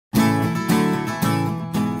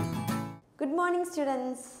Good morning,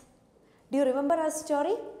 students. Do you remember our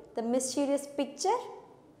story, The Mysterious Picture?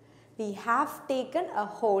 We have taken a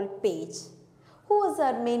whole page. Who was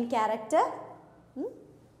our main character?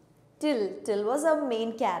 Till was our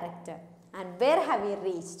main character. And where have we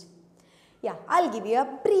reached? Yeah, I'll give you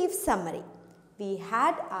a brief summary. We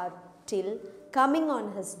had our Till coming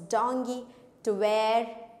on his donkey to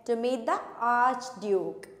meet the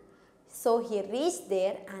Archduke. So he reached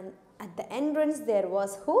there, and at the entrance there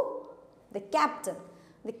was who? The captain.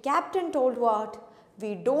 The captain told what?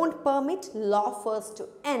 We don't permit loafers to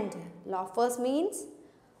enter. Loafers means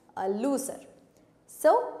a loser.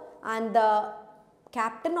 So, and the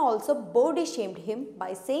captain also body shamed him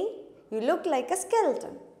by saying, you look like a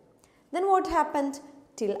skeleton. Then what happened?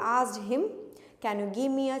 Till asked him, can you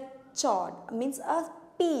give me a chord, means a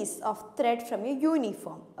piece of thread from your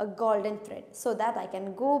uniform, a golden thread, so that I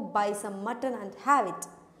can go buy some mutton and have it.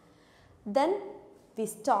 Then we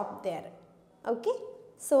stopped there. Okay,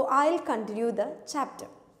 so I'll continue the chapter.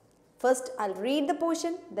 First I'll read the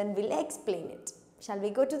portion, then we'll explain it. Shall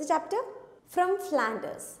we go to the chapter? From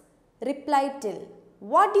Flanders, replied Till,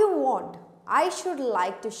 what do you want? I should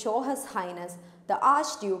like to show His Highness the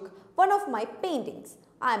Archduke one of my paintings.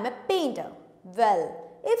 I am a painter.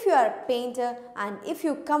 Well, if you are a painter and if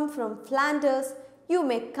you come from Flanders, you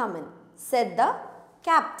may come in, said the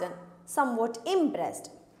captain, somewhat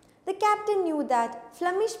impressed. The captain knew that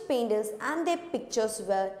Flemish painters and their pictures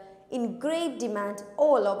were in great demand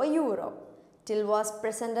all over Europe. Till was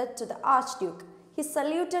presented to the Archduke. He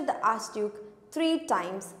saluted the Archduke 3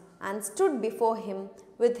 times and stood before him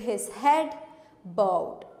with his head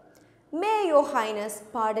bowed. May your Highness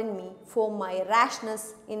pardon me for my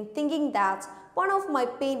rashness in thinking that one of my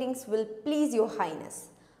paintings will please your Highness.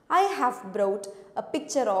 I have brought a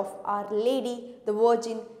picture of Our Lady, the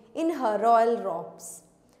Virgin, in her royal robes.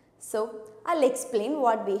 So, I'll explain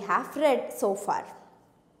what we have read so far.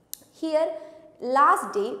 Here,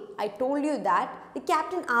 last day, I told you that the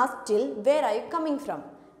captain asked Till, where are you coming from?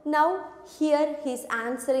 Now, here he is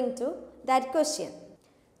answering to that question.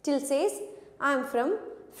 Till says, I am from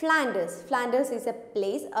Flanders. Flanders is a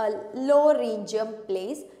place, a low region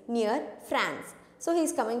place near France. So, he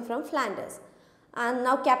is coming from Flanders. And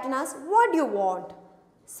now, captain asks, what do you want?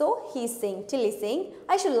 So, he is saying, Till is saying,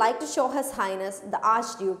 I should like to show His Highness the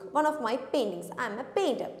Archduke one of my paintings. I am a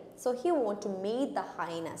painter. So, he wants to meet the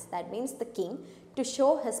Highness, that means the king, to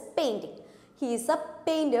show his painting. He is a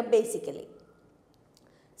painter basically.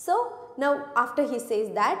 So, now after he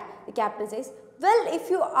says that, the captain says, well, if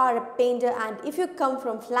you are a painter and if you come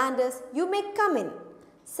from Flanders, you may come in,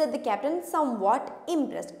 said the captain, somewhat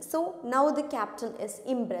impressed. So, now the captain is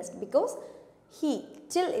impressed because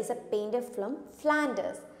Till is a painter from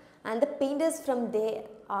Flanders, and the painters from there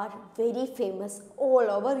are very famous all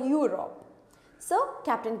over Europe. So,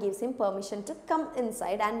 captain gives him permission to come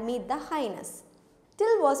inside and meet the Highness.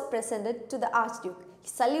 Till was presented to the Archduke. He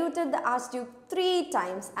saluted the Archduke 3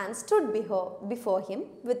 times and stood before him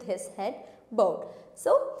with his head bowed.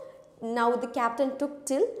 So, now the captain took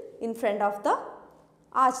Till in front of the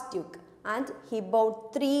Archduke, and he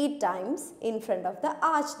bowed 3 times in front of the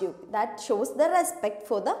Archduke. That shows the respect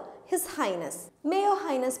for His Highness. May your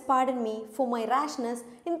Highness pardon me for my rashness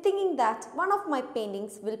in thinking that one of my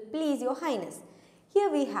paintings will please your Highness.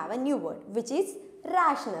 Here we have a new word, which is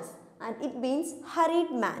rashness, and it means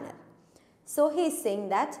hurried manner. So he is saying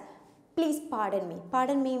that, please pardon me.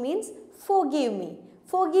 Pardon me means forgive me.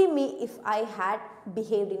 Forgive me if I had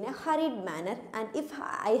behaved in a hurried manner and if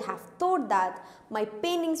I have thought that my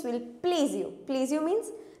paintings will please you. Please you means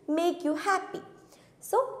make you happy.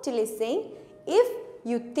 So, Till is saying, if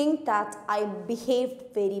you think that I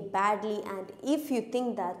behaved very badly and if you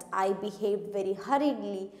think that I behaved very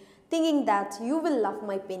hurriedly, thinking that you will love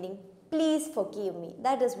my painting, please forgive me.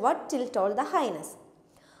 That is what Till told the Highness.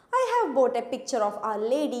 I have bought a picture of Our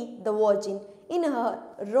Lady, the Virgin, in her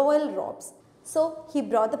royal robes. So, he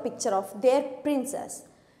brought the picture of their princess.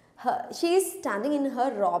 She is standing in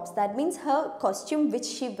her robes, that means her costume which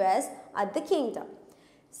she wears at the kingdom.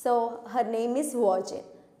 So, her name is Virgin.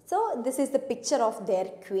 So, this is the picture of their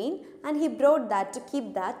queen, and he brought that to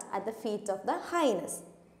keep that at the feet of the Highness.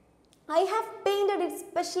 I have painted it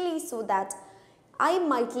specially so that I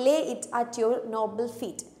might lay it at your noble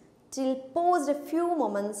feet. Till paused a few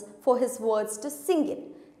moments for his words to sink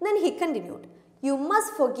in. Then he continued, you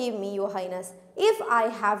must forgive me, your Highness, if I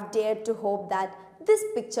have dared to hope that this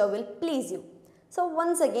picture will please you. So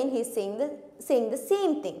once again he is saying the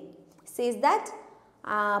same thing. He says that,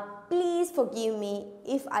 please forgive me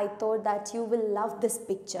if I thought that you will love this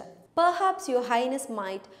picture. Perhaps your Highness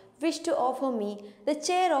might wish to offer me the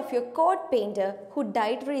chair of your court painter who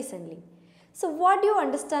died recently. So what do you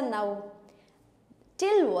understand now?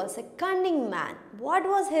 Till was a cunning man. What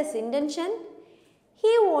was his intention?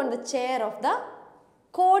 He wanted the chair of the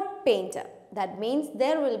court painter. That means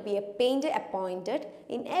there will be a painter appointed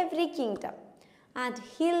in every kingdom, and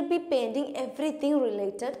he'll be painting everything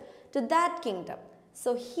related to that kingdom.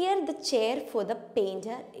 So here the chair for the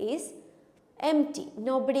painter is empty.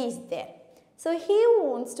 Nobody is there. So he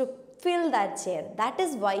wants to fill that chair. That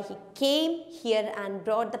is why he came here and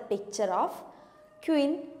brought the picture of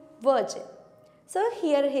Queen Virgin. So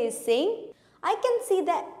here he is saying, I can see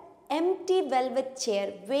the empty velvet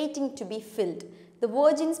chair waiting to be filled. The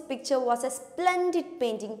Virgin's picture was a splendid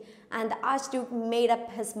painting, and the Archduke made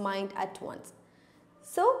up his mind at once.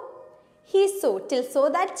 So he saw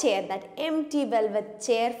that chair, that empty velvet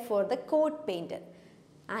chair for the court painter,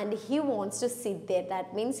 and he wants to sit there.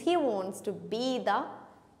 That means he wants to be the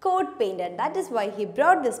court painter. That is why he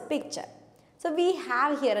brought this picture. So we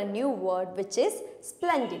have here a new word which is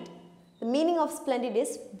splendid. The meaning of splendid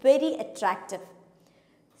is very attractive.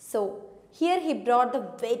 So here he brought the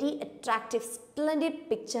very attractive, splendid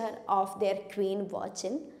picture of their Queen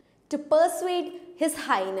Virgin to persuade His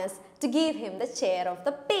Highness to give him the chair of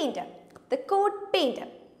the painter, the court painter.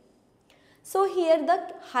 So here the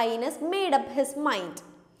Highness made up his mind.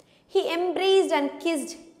 He embraced and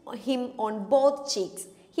kissed him on both cheeks.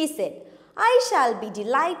 He said, I shall be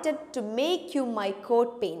delighted to make you my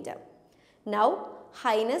court painter. Now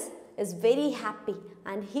Highness is very happy,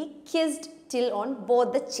 and he kissed Till on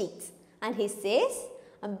both the cheeks, and he says,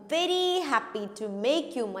 I'm very happy to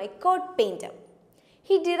make you my court painter.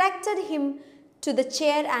 He directed him to the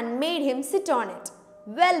chair and made him sit on it.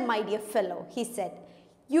 Well, my dear fellow, he said,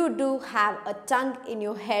 you do have a tongue in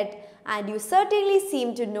your head, and you certainly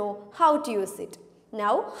seem to know how to use it.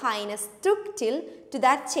 Now Highness took Till to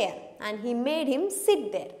that chair, and he made him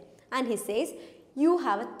sit there. And he says, you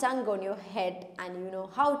have a tongue on your head and you know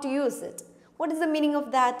how to use it. What is the meaning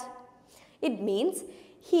of that? It means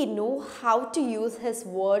he knows how to use his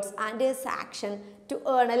words and his action to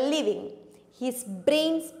earn a living. His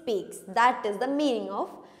brain speaks. That is the meaning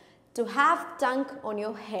of to have tongue on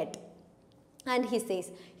your head. And he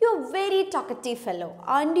says, you're a very talkative fellow,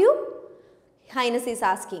 aren't you? Highness is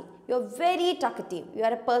asking, you're very talkative. You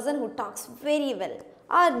are a person who talks very well,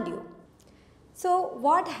 aren't you? So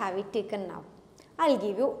what have we taken now? I'll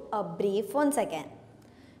give you a brief once again.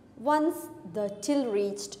 Once the Till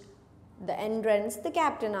reached the entrance, the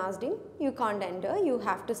captain asked him, you can't enter, you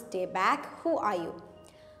have to stay back, who are you?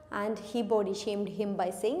 And he body shamed him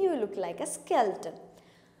by saying, you look like a skeleton.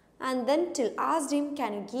 And then Till asked him,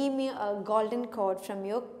 can you give me a golden cord from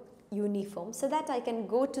your uniform so that I can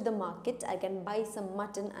go to the market, I can buy some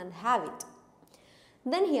mutton and have it.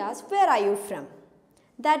 Then he asked, where are you from?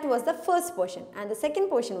 That was the first portion. And the second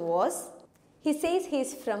portion was, he says he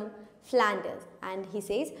is from Flanders, and he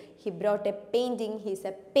says he brought a painting, he is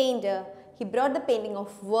a painter. He brought the painting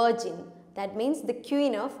of Virgin, that means the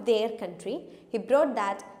queen of their country. He brought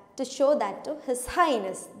that to show that to His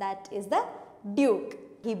Highness, that is the Duke.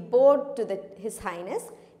 He bowed to His Highness.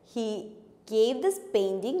 He gave this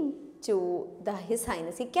painting to His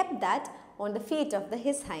Highness. He kept that on the feet of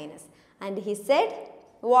His Highness. And he said,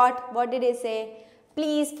 what? What did he say?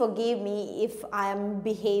 Please forgive me if I am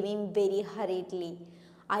behaving very hurriedly.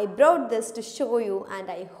 I brought this to show you, and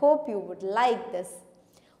I hope you would like this.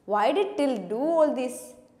 Why did Till do all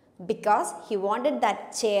this? Because he wanted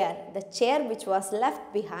that chair, the chair which was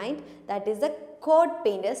left behind, that is the court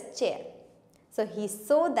painter's chair. So he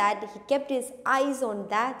saw that, he kept his eyes on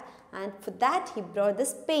that, and for that he brought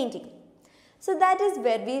this painting. So that is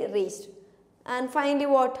where we reached. And finally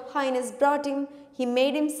what Highness brought him, he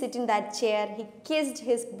made him sit in that chair, he kissed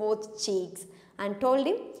his both cheeks and told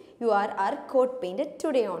him, you are our court painter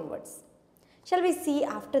today onwards. Shall we see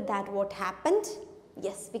after that what happened?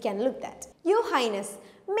 Yes, we can look that. Your Highness,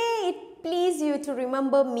 may it please you to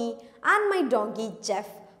remember me and my donkey Jeff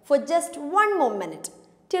for just one more minute.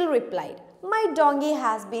 Till replied, my donkey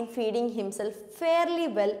has been feeding himself fairly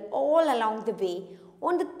well all along the way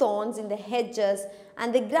on the thorns in the hedges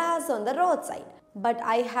and the grass on the roadside. But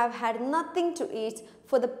I have had nothing to eat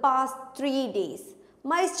for the past 3 days.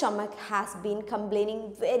 My stomach has been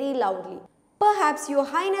complaining very loudly. Perhaps your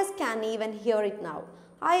Highness can even hear it now.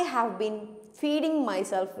 I have been feeding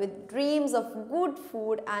myself with dreams of good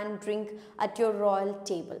food and drink at your royal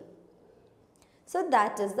table. So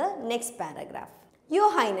that is the next paragraph.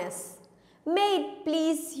 Your Highness, may it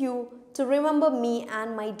please you to remember me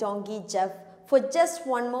and my donkey Jeff for just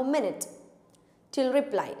one more minute. Till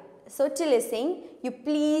replied. So Till is saying, you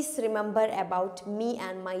please remember about me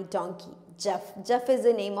and my donkey Jeff. Jeff is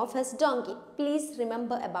the name of his donkey. Please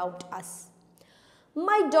remember about us.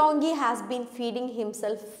 My donkey has been feeding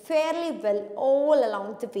himself fairly well all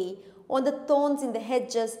along the way on the thorns in the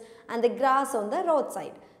hedges and the grass on the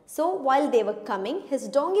roadside. So while they were coming, his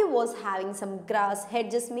donkey was having some grass.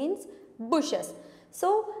 Hedges means bushes.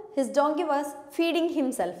 So his donkey was feeding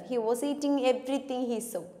himself. He was eating everything he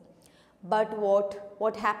saw. But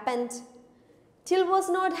what happened? Till was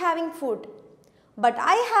not having food. But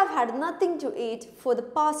I have had nothing to eat for the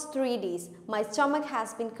past 3 days. My stomach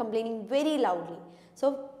has been complaining very loudly.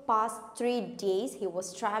 So past 3 days he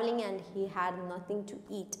was traveling and he had nothing to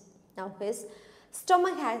eat. Now his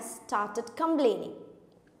stomach has started complaining.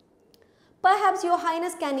 Perhaps your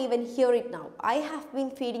highness can even hear it now. I have been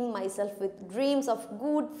feeding myself with dreams of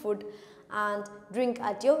good food and drink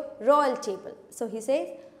at your royal table. So he says,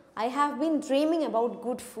 I have been dreaming about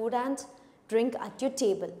good food and drink at your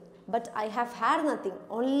table. But I have had nothing,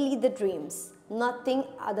 only the dreams, nothing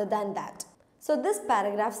other than that. So this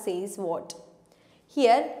paragraph says what?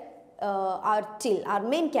 Here our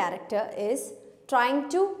main character is trying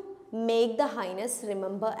to make the highness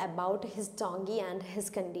remember about his donkey and his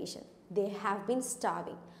condition. They have been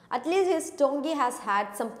starving. At least his donkey has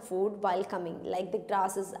had some food while coming, like the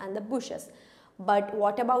grasses and the bushes. But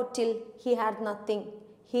what about Till? He had nothing.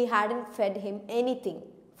 He hadn't fed him anything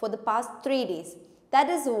for the past 3 days. That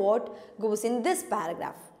is what goes in this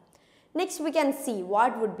paragraph. Next we can see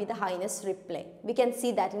what would be the highness reply. We can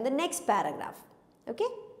see that in the next paragraph. Okay?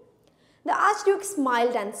 The Archduke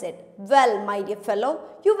smiled and said, well, my dear fellow,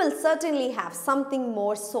 you will certainly have something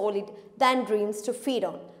more solid than dreams to feed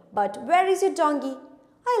on. But where is your donkey?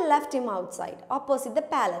 I left him outside, opposite the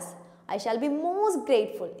palace. I shall be most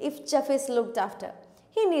grateful if Jeff is looked after.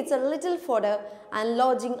 He needs a little fodder and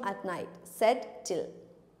lodging at night, said Till.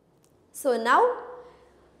 So now,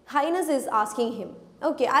 Highness is asking him,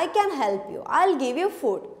 okay, I can help you. I'll give you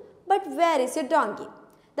food. But where is your donkey?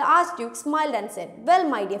 The Archduke smiled and said, well,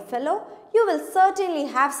 my dear fellow, you will certainly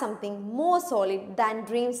have something more solid than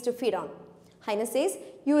dreams to feed on. Highness says,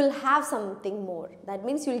 you will have something more. That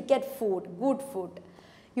means you will get food, good food.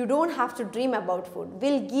 You don't have to dream about food.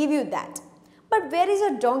 We'll give you that. But where is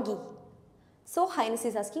your donkey? So Highness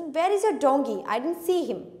is asking, where is your donkey? I didn't see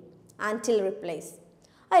him. And Till replies,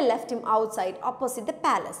 I left him outside opposite the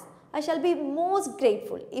palace. I shall be most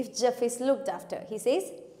grateful if Jeff is looked after. He says,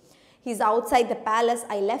 he's outside the palace.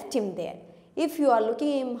 I left him there. If you are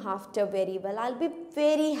looking him after very well, I'll be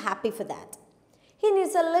very happy for that. He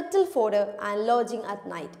needs a little fodder and lodging at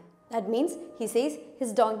night. That means he says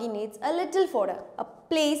his donkey needs a little fodder, a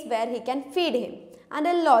place where he can feed him, and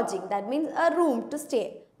a lodging. That means a room to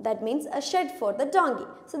stay. That means a shed for the donkey.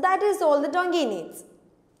 So that is all the donkey needs.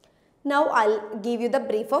 Now I'll give you the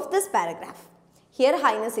brief of this paragraph. Here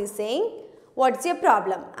Highness is saying, what's your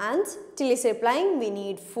problem? And Till is replying, we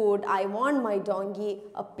need food. I want my donkey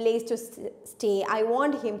a place to stay. I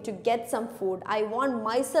want him to get some food. I want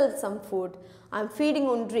myself some food. I'm feeding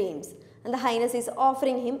on dreams. And the Highness is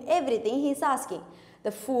offering him everything he's asking.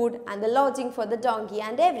 The food and the lodging for the donkey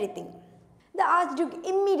and everything. The Archduke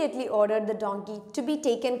immediately ordered the donkey to be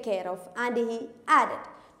taken care of, and he added,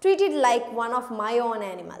 treat it like one of my own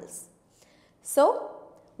animals. So,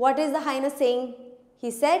 what is the Highness saying?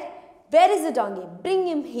 He said, where is the donkey? Bring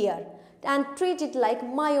him here and treat it like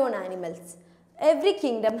my own animals. Every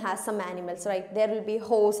kingdom has some animals, right? There will be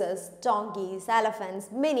horses, donkeys, elephants,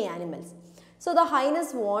 many animals. So the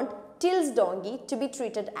Highness wants Till's donkey to be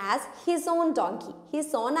treated as his own donkey,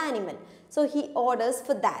 his own animal. So he orders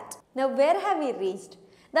for that. Now where have we reached?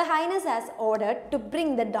 The Highness has ordered to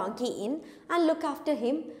bring the donkey in and look after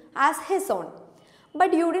him as his own.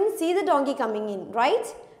 But you didn't see the donkey coming in, right?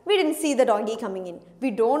 We didn't see the donkey coming in. We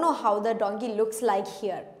don't know how the donkey looks like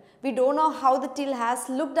here. We don't know how the Till has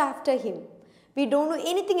looked after him. We don't know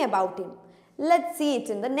anything about him. Let's see it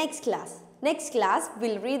in the next class. Next class,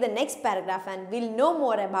 we'll read the next paragraph and we'll know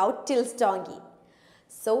more about Till's donkey.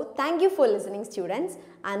 So, thank you for listening, students,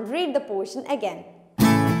 and read the portion again.